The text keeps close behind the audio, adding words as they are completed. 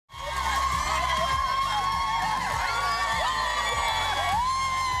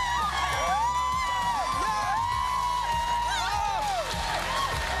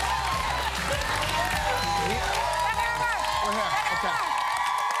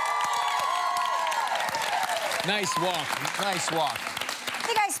Nice walk. Nice walk. I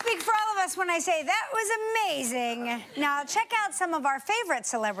think I speak for all of us when I say that was amazing. Now, check out some of our favorite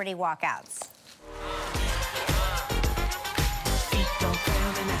celebrity walkouts.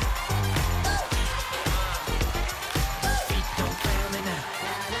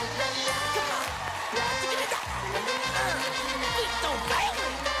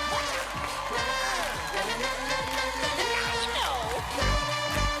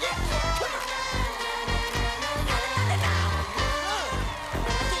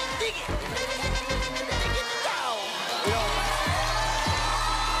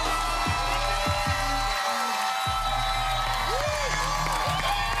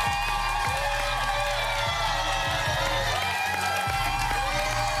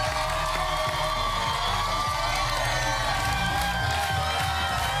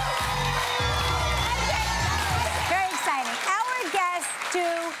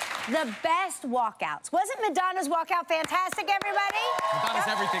 The best walkouts. Wasn't Madonna's walkout fantastic, everybody? Madonna's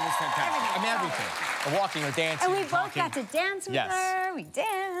everything was fantastic. I mean, everything. The walking or dancing. And we both got to dance with her. We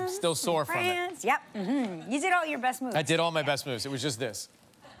danced. Still sore from it. Yep. You did all your best moves. I did all my best moves. It was just this.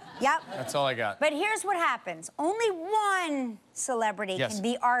 Yep. That's all I got. But here's what happens. Only one celebrity can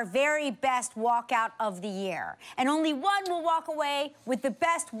be our very best walkout of the year. And only one will walk away with the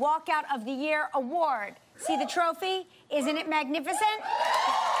Best Walkout of the Year award. See the trophy? Isn't it magnificent?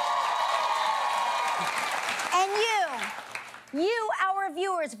 And you, our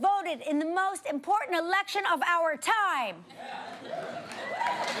viewers, voted in the most important election of our time.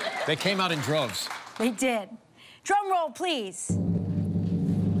 They came out in droves. They did. Drum roll, please.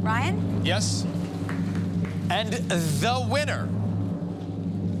 Ryan? Yes. And the winner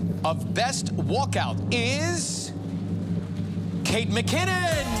of Best Walkout is Kate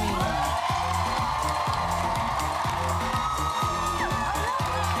McKinnon.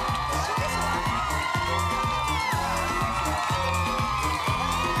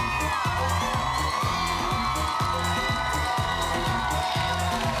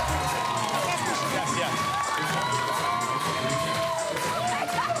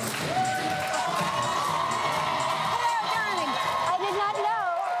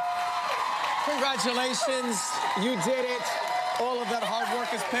 Congratulations, you did it. All of that hard work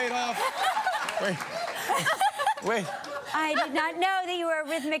has paid off. Wait. I did not know that you were a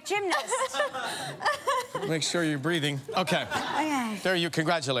rhythmic gymnast. Make sure you're breathing. Okay. There you,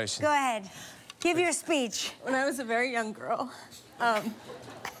 congratulations. Go ahead. Give your speech. When I was a very young girl,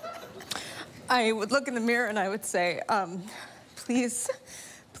 I would look in the mirror and I would say, please,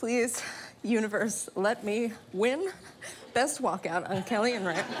 please, universe, let me win Best Walkout on Kelly and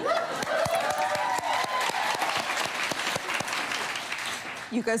Ryan.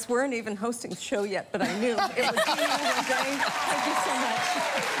 You guys weren't even hosting the show yet, but I knew it would be you one day. Thank you so much.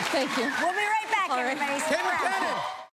 Thank you. We'll be right back, everybody. Kate McKinnon.